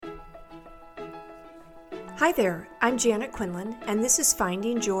Hi there, I'm Janet Quinlan, and this is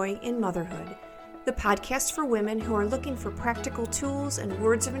Finding Joy in Motherhood, the podcast for women who are looking for practical tools and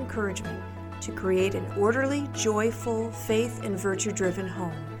words of encouragement to create an orderly, joyful, faith and virtue-driven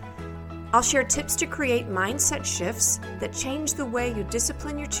home. I'll share tips to create mindset shifts that change the way you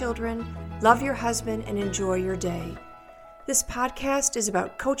discipline your children, love your husband, and enjoy your day. This podcast is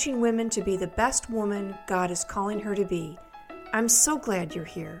about coaching women to be the best woman God is calling her to be. I'm so glad you're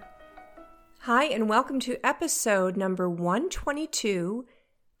here. Hi, and welcome to episode number 122,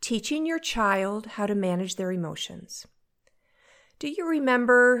 Teaching Your Child How to Manage Their Emotions. Do you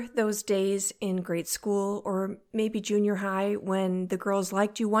remember those days in grade school or maybe junior high when the girls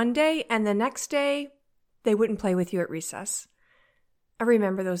liked you one day and the next day they wouldn't play with you at recess? I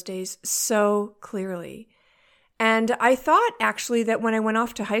remember those days so clearly. And I thought actually that when I went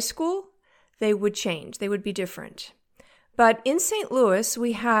off to high school, they would change. They would be different. But in St. Louis,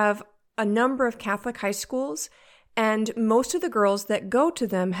 we have a number of Catholic high schools, and most of the girls that go to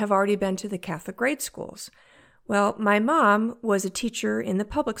them have already been to the Catholic grade schools. Well, my mom was a teacher in the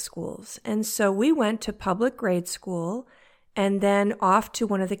public schools, and so we went to public grade school and then off to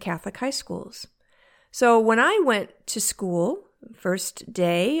one of the Catholic high schools. So when I went to school, first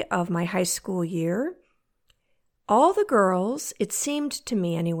day of my high school year, all the girls, it seemed to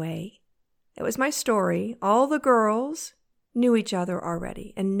me anyway, it was my story, all the girls knew each other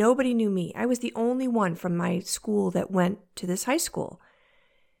already, and nobody knew me. I was the only one from my school that went to this high school.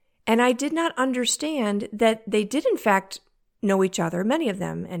 And I did not understand that they did, in fact, know each other, many of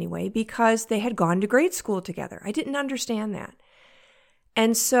them anyway, because they had gone to grade school together. I didn't understand that.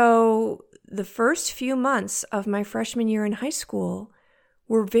 And so the first few months of my freshman year in high school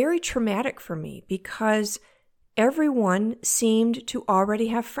were very traumatic for me because everyone seemed to already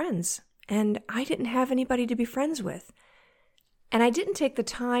have friends, and I didn't have anybody to be friends with. And I didn't take the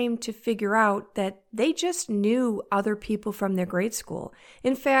time to figure out that they just knew other people from their grade school.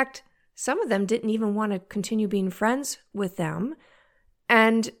 In fact, some of them didn't even want to continue being friends with them,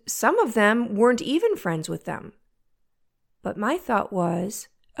 and some of them weren't even friends with them. But my thought was,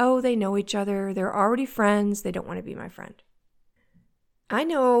 oh, they know each other, they're already friends, they don't want to be my friend. I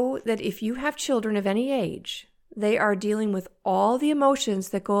know that if you have children of any age, they are dealing with all the emotions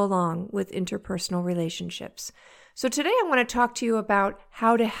that go along with interpersonal relationships. So today I want to talk to you about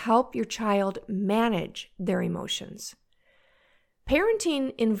how to help your child manage their emotions.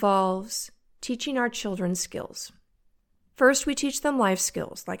 Parenting involves teaching our children skills. First, we teach them life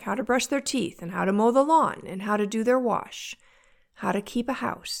skills, like how to brush their teeth and how to mow the lawn and how to do their wash, how to keep a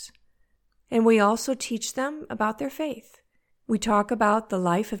house. And we also teach them about their faith. We talk about the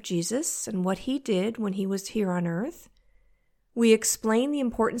life of Jesus and what he did when he was here on earth. We explain the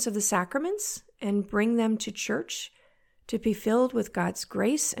importance of the sacraments and bring them to church to be filled with God's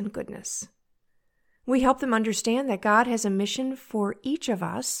grace and goodness. We help them understand that God has a mission for each of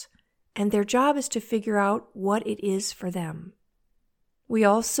us, and their job is to figure out what it is for them. We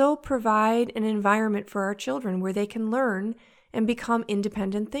also provide an environment for our children where they can learn and become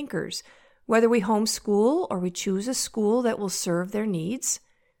independent thinkers, whether we homeschool or we choose a school that will serve their needs.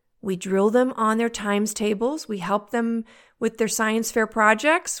 We drill them on their times tables. We help them with their science fair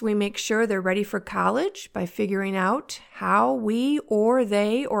projects. We make sure they're ready for college by figuring out how we or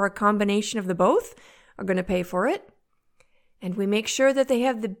they or a combination of the both are going to pay for it. And we make sure that they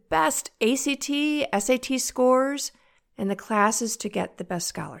have the best ACT, SAT scores, and the classes to get the best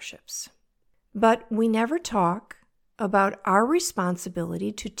scholarships. But we never talk about our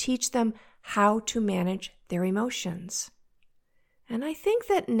responsibility to teach them how to manage their emotions. And I think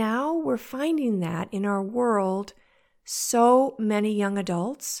that now we're finding that in our world, so many young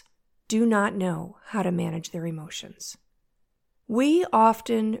adults do not know how to manage their emotions. We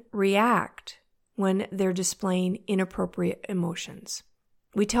often react when they're displaying inappropriate emotions.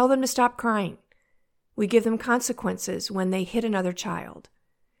 We tell them to stop crying. We give them consequences when they hit another child.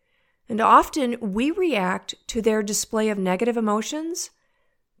 And often we react to their display of negative emotions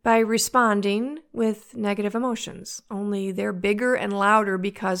by responding with negative emotions, only they're bigger and louder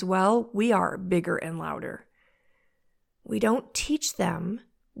because, well, we are bigger and louder. We don't teach them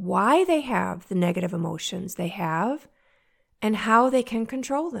why they have the negative emotions they have and how they can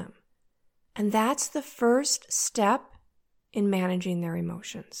control them. And that's the first step in managing their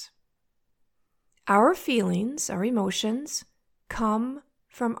emotions. Our feelings, our emotions, come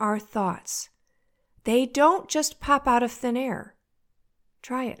from our thoughts. They don't just pop out of thin air.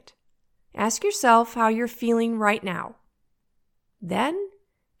 Try it. Ask yourself how you're feeling right now. Then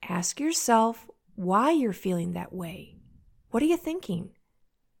ask yourself why you're feeling that way. What are you thinking?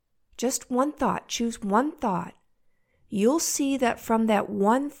 Just one thought. Choose one thought. You'll see that from that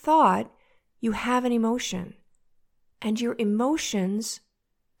one thought, You have an emotion, and your emotions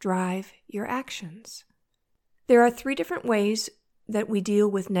drive your actions. There are 3 different ways that we deal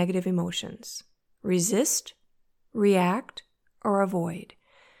with negative emotions: resist, react, or avoid.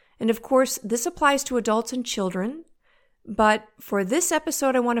 And of course, this applies to adults and children, but for this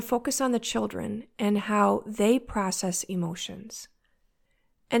episode, I want to focus on the children and how they process emotions.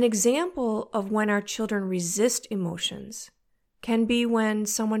 An example of when our children resist emotions can be when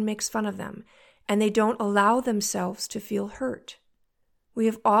someone makes fun of them and they don't allow themselves to feel hurt. We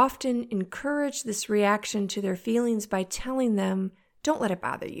have often encouraged this reaction to their feelings by telling them, "Don't let it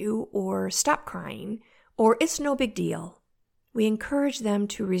bother you," or "Stop crying," or "It's no big deal." We encourage them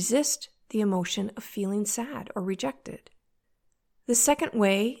to resist the emotion of feeling sad or rejected. The second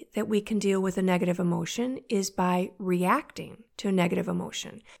way that we can deal with a negative emotion is by reacting to a negative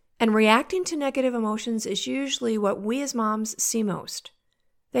emotion. And reacting to negative emotions is usually what we as moms see most.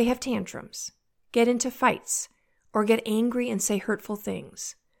 They have tantrums, get into fights, or get angry and say hurtful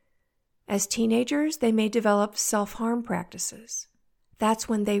things. As teenagers, they may develop self-harm practices. That's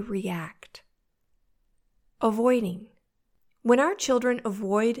when they react. Avoiding. When our children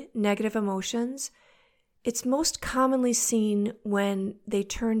avoid negative emotions, it's most commonly seen when they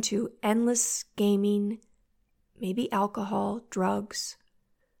turn to endless gaming, maybe alcohol, drugs,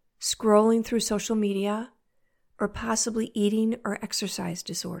 scrolling through social media, or possibly eating or exercise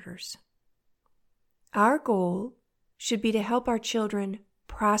disorders. Our goal should be to help our children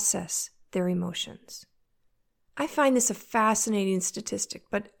process their emotions. I find this a fascinating statistic,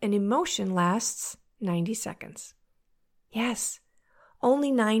 but an emotion lasts 90 seconds. Yes,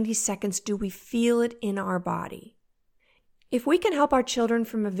 only 90 seconds do we feel it in our body. If we can help our children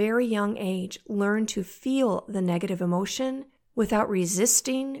from a very young age learn to feel the negative emotion without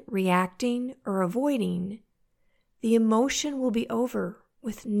resisting, reacting, or avoiding, the emotion will be over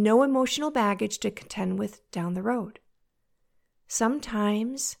with no emotional baggage to contend with down the road.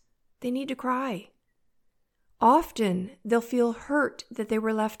 Sometimes they need to cry. Often they'll feel hurt that they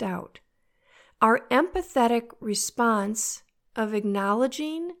were left out. Our empathetic response of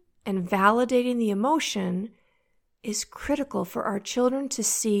acknowledging and validating the emotion is critical for our children to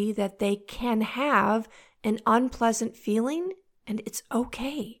see that they can have an unpleasant feeling and it's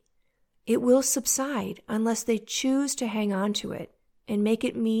okay. It will subside unless they choose to hang on to it and make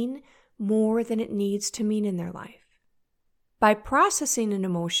it mean more than it needs to mean in their life. By processing an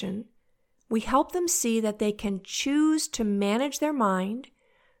emotion, we help them see that they can choose to manage their mind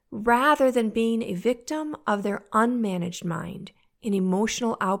rather than being a victim of their unmanaged mind in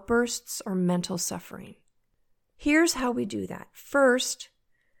emotional outbursts or mental suffering. Here's how we do that. First,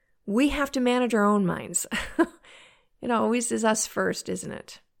 we have to manage our own minds. It always is us first, isn't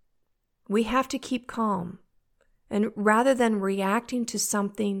it? We have to keep calm. And rather than reacting to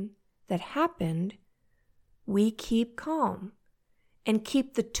something that happened, we keep calm and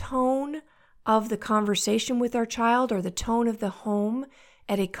keep the tone of the conversation with our child or the tone of the home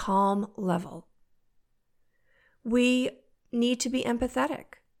at a calm level. We need to be empathetic.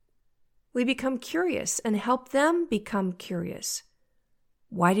 We become curious and help them become curious.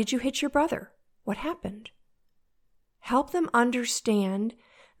 Why did you hit your brother? What happened? Help them understand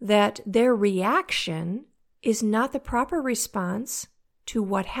that their reaction is not the proper response to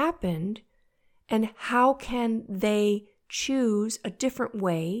what happened, and how can they choose a different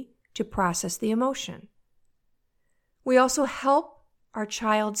way to process the emotion. We also help our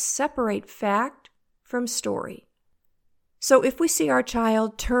child separate fact from story. So if we see our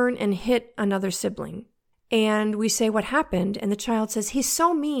child turn and hit another sibling, and we say what happened, and the child says, "He's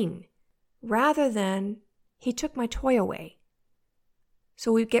so mean," rather than, "He took my toy away."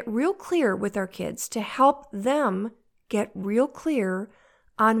 So we get real clear with our kids to help them get real clear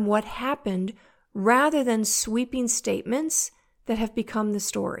on what happened rather than sweeping statements that have become the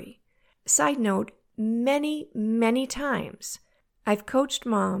story. Side note, many times I've coached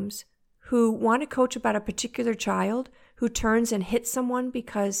moms who want to coach about a particular child who turns and hits someone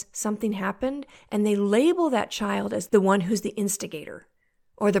because something happened, and they label that child as the one who's the instigator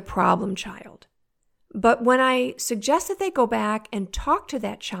or the problem child. But when I suggest that they go back and talk to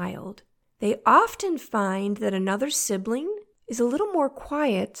that child, they often find that another sibling is a little more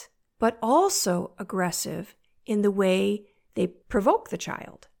quiet, but also aggressive in the way they provoke the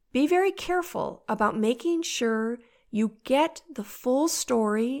child. Be very careful about making sure you get the full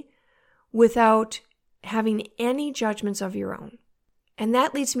story without having any judgments of your own. And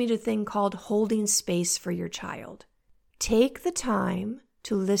that leads me to a thing called holding space for your child. Take the time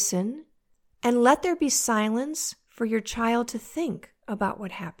to listen and let there be silence for your child to think about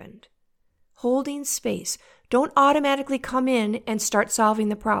what happened. Holding space. Don't automatically come in and start solving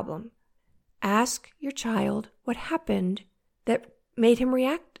the problem. Ask your child what happened that made him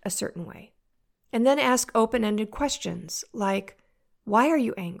react a certain way. And then ask open-ended questions like, why are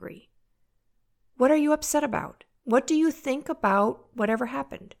you angry? What are you upset about? What do you think about whatever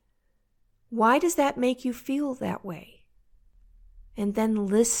happened? Why does that make you feel that way? And then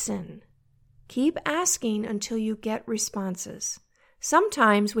listen. Keep asking until you get responses.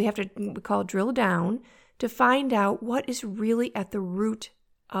 Sometimes we have to, we call drill down, to find out what is really at the root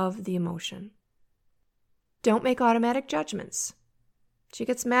of the emotion. Don't make automatic judgments. She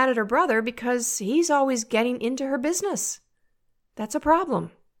gets mad at her brother because he's always getting into her business. That's a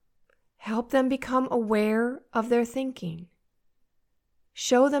problem. Help them become aware of their thinking.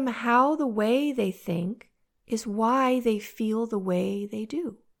 Show them how the way they think is why they feel the way they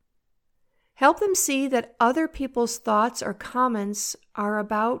do. Help them see that other people's thoughts or comments are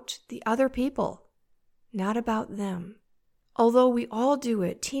about the other people, not about them. Although we all do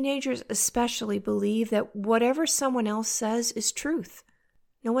it, teenagers especially believe that whatever someone else says is truth.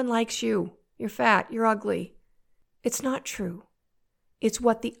 No one likes you. You're fat. You're ugly. It's not true. It's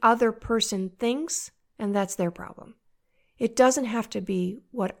what the other person thinks, and that's their problem. It doesn't have to be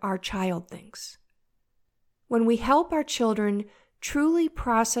what our child thinks. When we help our children truly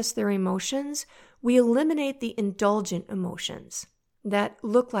process their emotions, we eliminate the indulgent emotions that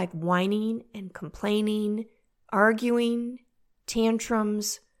look like whining and complaining, arguing,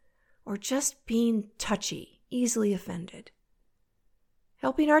 tantrums, or just being touchy, easily offended.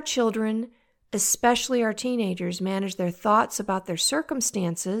 Helping our children, especially our teenagers, manage their thoughts about their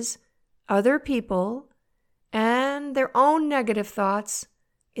circumstances, other people, and their own negative thoughts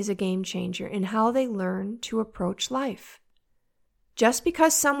is a game changer in how they learn to approach life. Just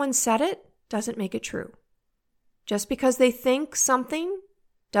because someone said it doesn't make it true. Just because they think something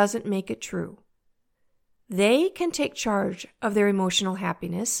doesn't make it true. They can take charge of their emotional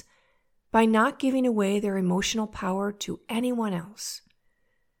happiness by not giving away their emotional power to anyone else.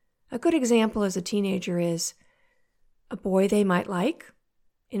 A good example as a teenager is a boy they might like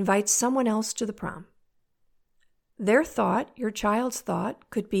invites someone else to the prom. Their thought, your child's thought,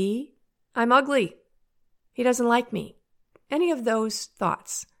 could be, I'm ugly. He doesn't like me. Any of those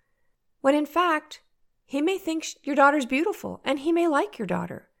thoughts. When in fact, he may think your daughter's beautiful and he may like your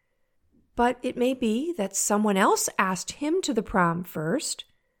daughter. But it may be that someone else asked him to the prom first,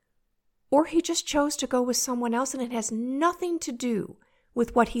 or he just chose to go with someone else and it has nothing to do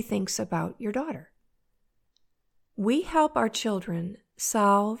with what he thinks about your daughter. We help our children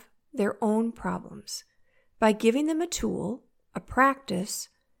solve their own problems by giving them a tool, a practice,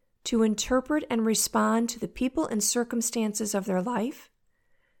 to interpret and respond to the people and circumstances of their life,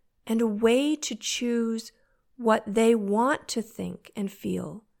 and a way to choose what they want to think and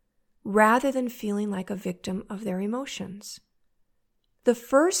feel, rather than feeling like a victim of their emotions. The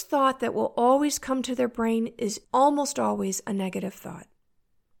first thought that will always come to their brain is almost always a negative thought.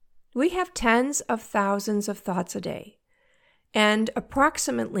 We have tens of thousands of thoughts a day, and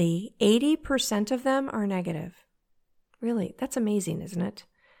approximately 80% of them are negative. Really, that's amazing, isn't it?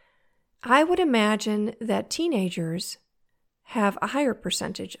 I would imagine that teenagers have a higher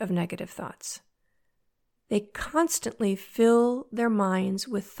percentage of negative thoughts. They constantly fill their minds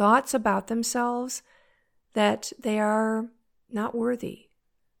with thoughts about themselves that they are not worthy,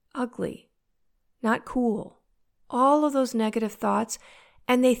 ugly, not cool. All of those negative thoughts,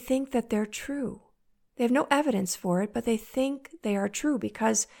 and they think that they're true. They have no evidence for it, but they think they are true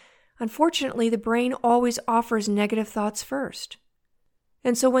because, unfortunately, the brain always offers negative thoughts first.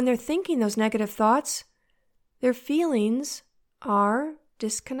 And so when they're thinking those negative thoughts, their feelings are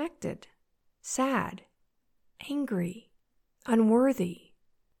disconnected, sad, angry, unworthy.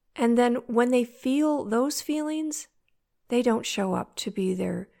 And then when they feel those feelings, they don't show up to be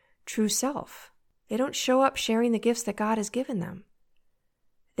their true self. They don't show up sharing the gifts that God has given them.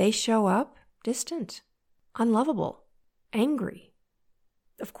 They show up distant, unlovable, angry.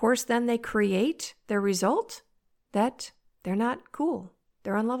 Of course, then they create their result that they're not cool,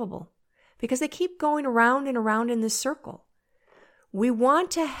 they're unlovable, because they keep going around and around in this circle. We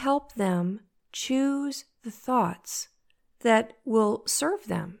want to help them choose the thoughts that will serve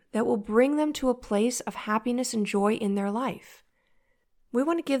them, that will bring them to a place of happiness and joy in their life. We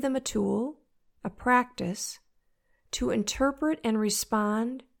want to give them a tool, a practice, to interpret and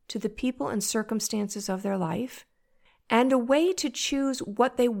respond to the people and circumstances of their life, and a way to choose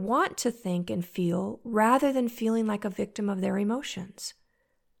what they want to think and feel rather than feeling like a victim of their emotions.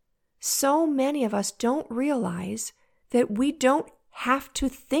 So many of us don't realize that we don't have to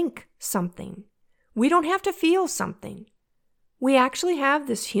think something. We don't have to feel something. We actually have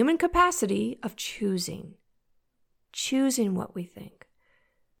this human capacity of choosing what we think.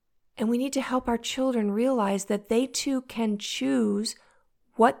 And we need to help our children realize that they too can choose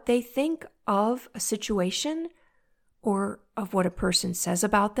what they think of a situation, or of what a person says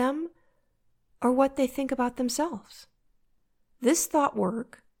about them, or what they think about themselves. This thought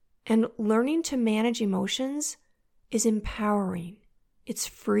work and learning to manage emotions is empowering. It's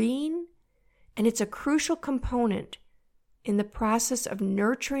freeing, and it's a crucial component in the process of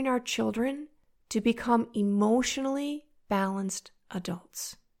nurturing our children to become emotionally balanced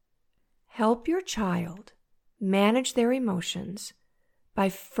adults. Help your child manage their emotions by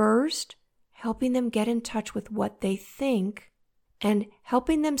first helping them get in touch with what they think and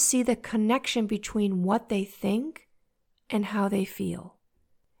helping them see the connection between what they think and how they feel.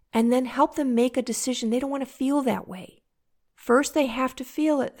 And then help them make a decision. They don't want to feel that way. First, they have to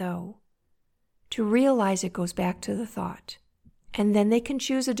feel it, though, to realize it goes back to the thought. And then they can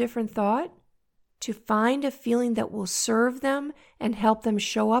choose a different thought to find a feeling that will serve them and help them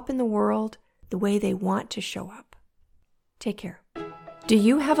show up in the world the way they want to show up. Take care. Do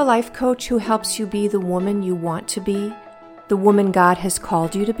you have a life coach who helps you be the woman you want to be, the woman God has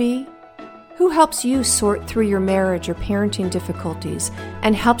called you to be? Who helps you sort through your marriage or parenting difficulties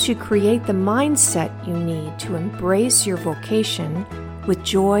and helps you create the mindset you need to embrace your vocation with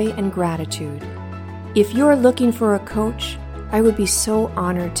joy and gratitude? If you're looking for a coach, I would be so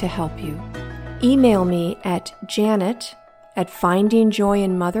honored to help you. Email me at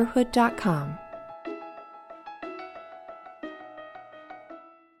janet@findingjoyinmotherhood.com.